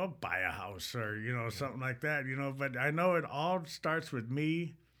maybe I will buy a house or, something like that, but I know it all starts with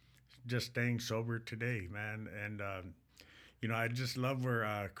me just staying sober today, man. And, I just love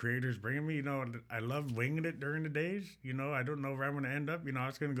where creators bringing me. I love winging it during the days. I don't know where I'm going to end up. I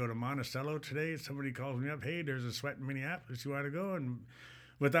was going to go to Monticello today. Somebody calls me up, hey, there's a sweat in Minneapolis. You want to go? And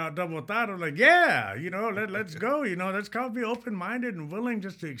without double thought, I'm like, yeah, let's go. Let's call me open-minded and willing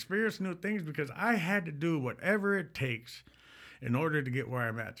just to experience new things, because I had to do whatever it takes in order to get where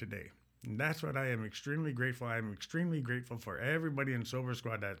I'm at today. And that's what I am extremely grateful. I'm extremely grateful for everybody in Sober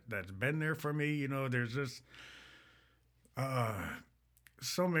Squad that's been there for me. There's just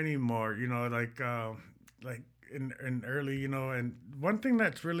so many more, like in early, and one thing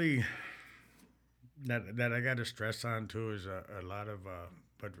that's really that I got to stress on too is a lot of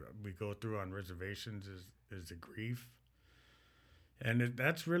what we go through on reservations is the grief, and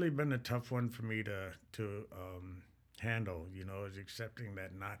that's really been a tough one for me to handle. Is accepting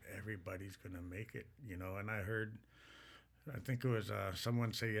that not everybody's gonna make it. And I think it was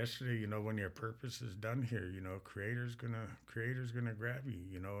someone say yesterday, when your purpose is done here, creator's gonna grab you,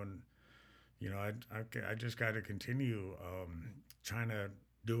 and I just got to continue trying to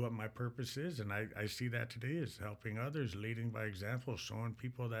do what my purpose is, and I see that today is helping others, leading by example, showing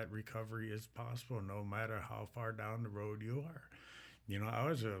people that recovery is possible no matter how far down the road you are. I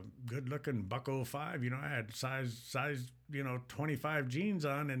was a good-looking buck 05. I had size 25 jeans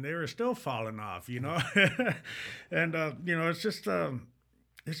on, and they were still falling off. And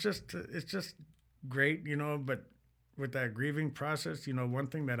it's just great. But with that grieving process, one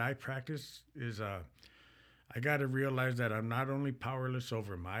thing that I practice is I got to realize that I'm not only powerless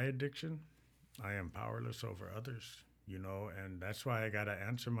over my addiction, I am powerless over others. And that's why I got to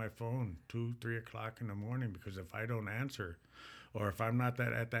answer my phone 2-3 o'clock in the morning, because if I don't answer, or if I'm not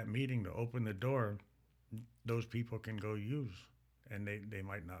at that meeting to open the door, those people can go use, and they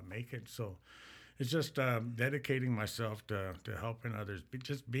might not make it. So it's just dedicating myself to helping others.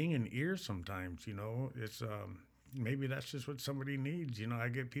 Just being an ear sometimes, it's maybe that's just what somebody needs. I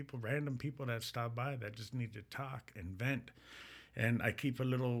get random people that stop by that just need to talk and vent. And I keep a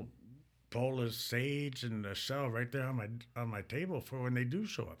little bowl of sage and a shell right there on my table for when they do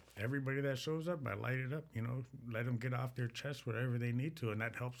show up. Everybody that shows up, I light it up, let them get off their chest whatever they need to, and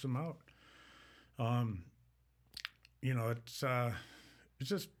that helps them out. It's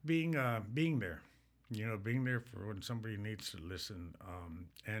just being there, being there for when somebody needs to listen.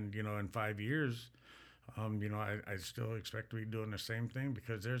 And in 5 years, I still expect to be doing the same thing,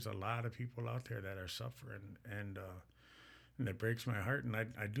 because there's a lot of people out there that are suffering, and it breaks my heart. And I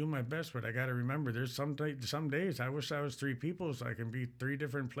do my best, but I got to remember, there's some days I wish I was 3 people so I can be 3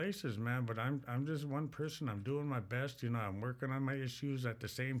 different places, man. But I'm just one person. I'm doing my best. I'm working on my issues at the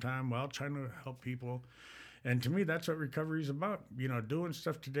same time while trying to help people. And to me, that's what recovery is about. Doing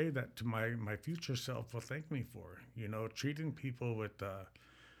stuff today that to my future self will thank me for. Treating people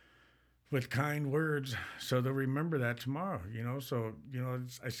with kind words, so they'll remember that tomorrow. So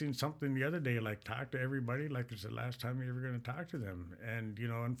I seen something the other day, like, talk to everybody like it's the last time you're ever going to talk to them. And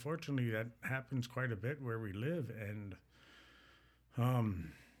unfortunately, that happens quite a bit where we live. And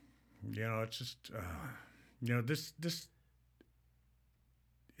it's just this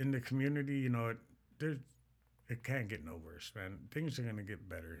in the community. It can't get no worse, man. Things are going to get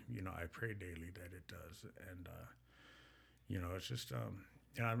better. I pray daily that it does. And it's just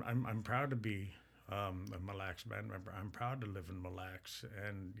I'm proud to be a Mille Lacs band member. I'm proud to live in Mille Lacs,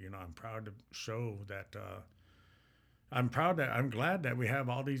 and I'm proud to show that. I'm glad that we have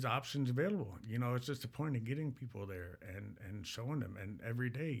all these options available. It's just a point of getting people there and showing them. And every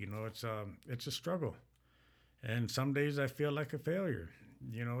day, it's a struggle. And some days I feel like a failure.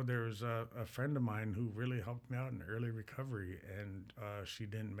 There was a friend of mine who really helped me out in early recovery, and she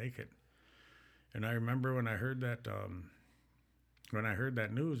didn't make it. And I remember when I heard that. When I heard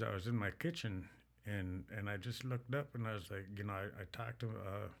that news, I was in my kitchen, and I just looked up, and I was like, I talked to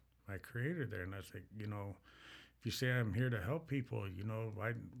my creator there, and I was like, if you say I'm here to help people,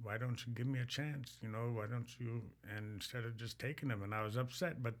 why don't you give me a chance? Why don't you? And instead of just taking them, and I was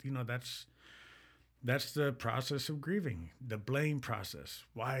upset, but that's the process of grieving, the blame process.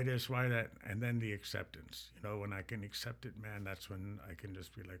 Why this? Why that? And then the acceptance. When I can accept it, man, that's when I can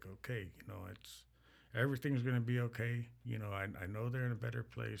just be like, okay, everything's going to be okay. I know they're in a better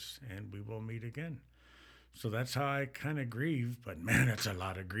place, and we will meet again. So that's how I kind of grieve. But, man, it's a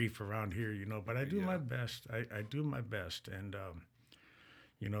lot of grief around here, But I do my best. I do my best. And,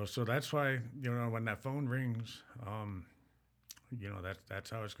 so that's why, when that phone rings, that's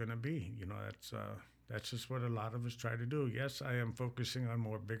how it's going to be. That's just what a lot of us try to do. Yes, I am focusing on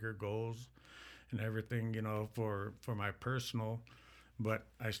more bigger goals and everything, for my personal. But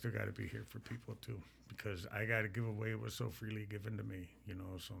I still got to be here for people too, because I got to give away what's so freely given to me,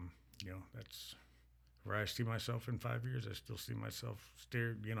 So, that's where I see myself in 5 years. I still see myself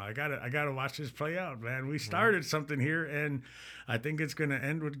steer. I gotta watch this play out, man. We started something here, and I think it's gonna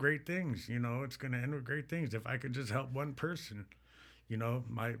end with great things. It's gonna end with great things if I can just help one person.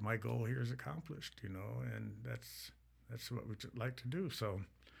 My goal here is accomplished. And that's what we like to do. So,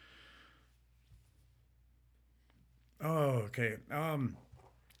 okay.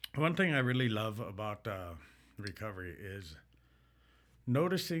 One thing I really love about recovery is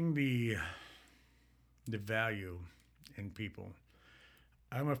noticing the value in people.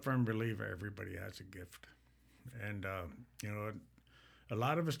 I'm a firm believer everybody has a gift. And, a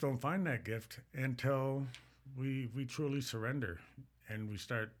lot of us don't find that gift until we truly surrender and we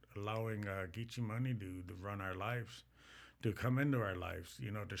start allowing Geechee Money to run our lives, to come into our lives,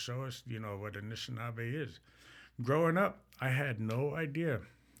 to show us, what Anishinaabe is. Growing up, I had no idea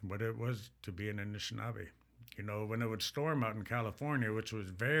what it was to be an Anishinaabe. When it would storm out in California, which was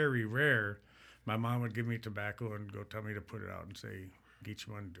very rare, my mom would give me tobacco and go tell me to put it out and say, Geechee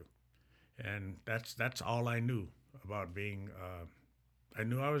Money do. And that's all I knew about being, I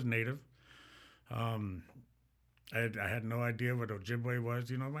knew I was Native. I had no idea what Ojibwe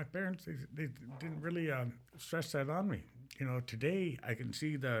was. My parents, they didn't really stress that on me. Today I can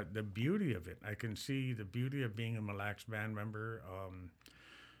see the beauty of it. I can see the beauty of being a Mille Lacs band member,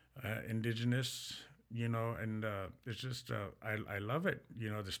 Indigenous, and it's just, I love it.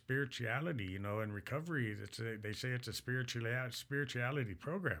 The spirituality, and recovery, they say it's a spirituality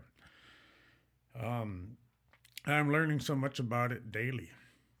program. I'm learning so much about it daily.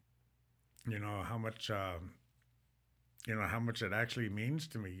 How much it actually means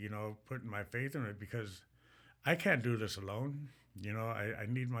to me, putting my faith in it, because I can't do this alone. I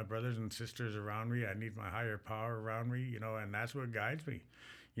need my brothers and sisters around me. I need my higher power around me, and that's what guides me.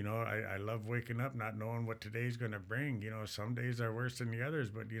 I love waking up not knowing what today's going to bring. Some days are worse than the others,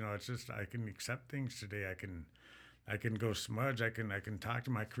 but, it's just I can accept things today. I can go smudge. I can talk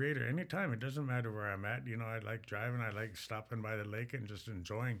to my Creator anytime. It doesn't matter where I'm at. I like driving. I like stopping by the lake and just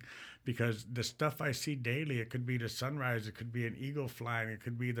enjoying, because the stuff I see daily, it could be the sunrise. It could be an eagle flying. It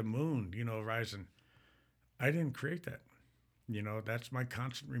could be the moon, rising. I didn't create that. That's my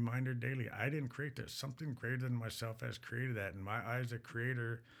constant reminder daily. I didn't create this. Something greater than myself has created that. And my eyes, the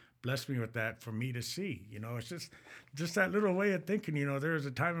Creator, blessed me with that for me to see. It's just that little way of thinking. There was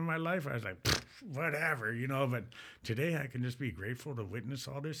a time in my life I was like, whatever, but today I can just be grateful to witness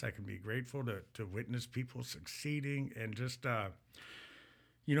all this. I can be grateful to witness people succeeding, and just,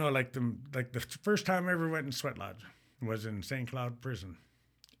 like the first time I ever went in Sweat Lodge was in St. Cloud Prison.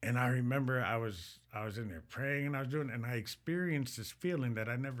 And I remember I was in there praying, and I experienced this feeling that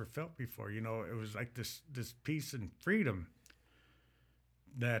I never felt before. It was like this peace and freedom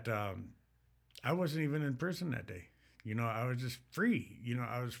that I wasn't even in prison that day. I was just free.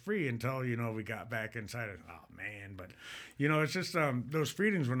 I was free until, we got back inside. Oh, man. But, it's just those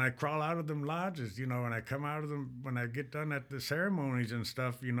freedoms when I crawl out of them lodges, when I come out of them, when I get done at the ceremonies and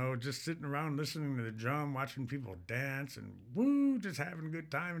stuff, just sitting around listening to the drum, watching people dance and just having a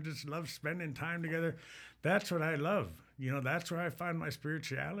good time, and just love spending time together. That's what I love. That's where I find my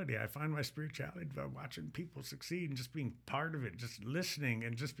spirituality. I find my spirituality by watching people succeed and just being part of it, just listening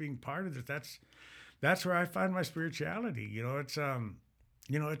and just being part of it. That's where I find my spirituality. It's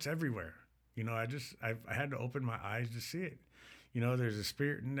it's everywhere. I had to open my eyes to see it. There's a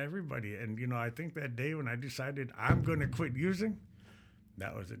spirit in everybody. And, I think that day when I decided I'm going to quit using,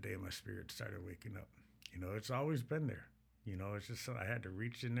 that was the day my spirit started waking up. It's always been there. It's just I had to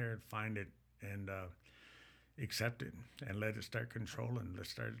reach in there and find it and accept it and let it start controlling.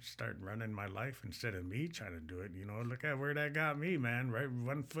 Let's start running my life instead of me trying to do it. Look at where that got me, man. Right,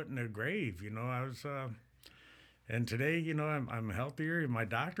 1 foot in the grave. I was, and today, I'm healthier. My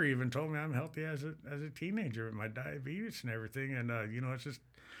doctor even told me I'm healthy as a teenager with my diabetes and everything. And it's just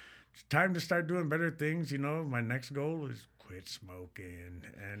it's time to start doing better things. My next goal is quit smoking,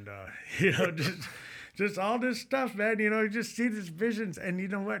 and just all this stuff, man. You just see these visions, and you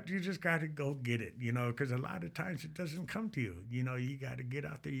know what? You just got to go get it, because a lot of times it doesn't come to you. You got to get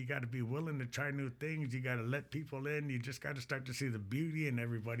out there. You got to be willing to try new things. You got to let people in. You just got to start to see the beauty in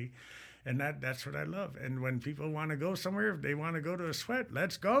everybody. And that's what I love. And when people want to go somewhere, if they want to go to a sweat,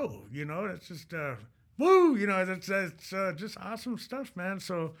 let's go. That's just, woo, that's just awesome stuff, man.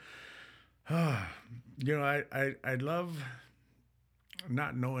 So, I love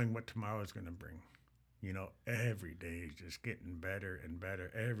not knowing what tomorrow is going to bring. Every day is just getting better and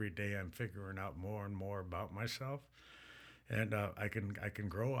better. Every day I'm figuring out more and more about myself. And I can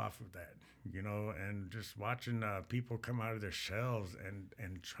grow off of that, and just watching people come out of their shells and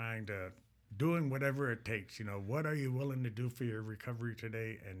doing whatever it takes. What are you willing to do for your recovery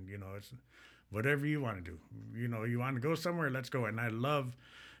today? And, it's whatever you want to do. You know, you want to go somewhere, let's go. And I love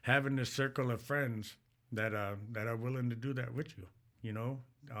having this circle of friends that are willing to do that with you. You know,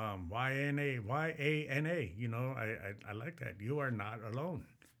 YANA. You know, I like that. You are not alone.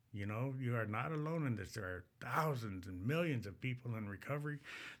 You know, you are not alone in this. There are thousands and millions of people in recovery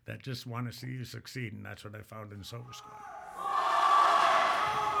that just want to see you succeed, and that's what I found in Sober Squad.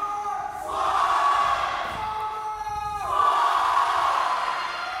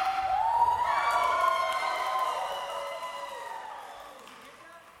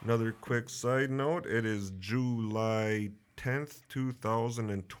 Another quick side note, it is July 10th,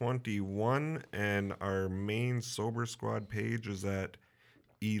 2021, and our main Sober Squad page is at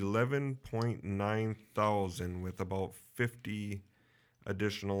 11.9 thousand with about 50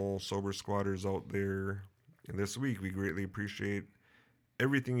 additional Sober Squatters out there. And this week, we greatly appreciate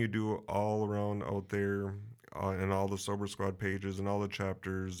everything you do all around out there and all the Sober Squad pages and all the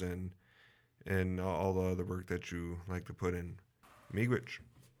chapters and all the other work that you like to put in. Miigwech.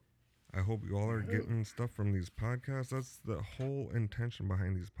 I hope you all are getting stuff from these podcasts. That's the whole intention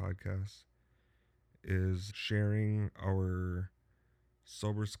behind these podcasts, is sharing our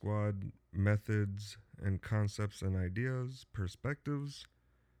Sober Squad methods and concepts and ideas, perspectives.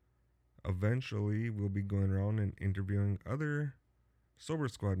 Eventually, we'll be going around and interviewing other Sober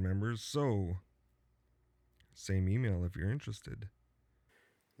Squad members, so same email if you're interested.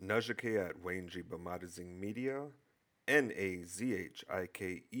 Nazhike at Wenji Bamadizing Media, NAZHIKE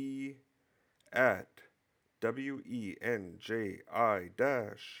at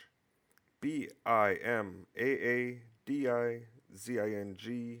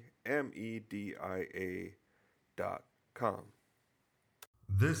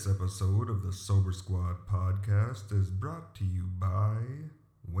This episode of the Sober Squad podcast is brought to you by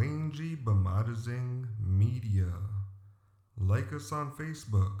Wenji Bamadizing Media. Like us on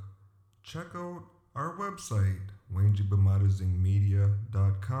Facebook. Check out our website,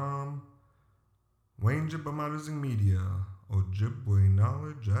 WenjiBamadizingMedia.com. Wenji Bamadizing Media, Ojibwe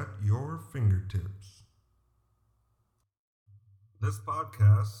knowledge at your fingertips. This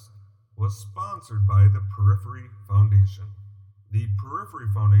podcast was sponsored by the Periphery Foundation. The Periphery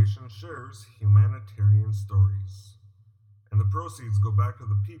Foundation shares humanitarian stories, and the proceeds go back to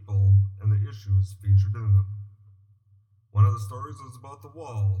the people and the issues featured in them. One of the stories is about the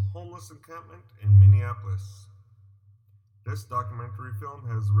Wall homeless encampment in Minneapolis. This documentary film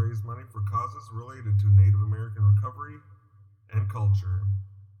has raised money for causes related to Native American recovery and culture,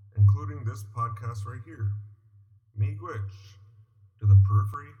 including this podcast right here. Miigwech to the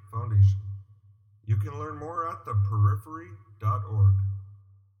Periphery Foundation. You can learn more at theperiphery.org.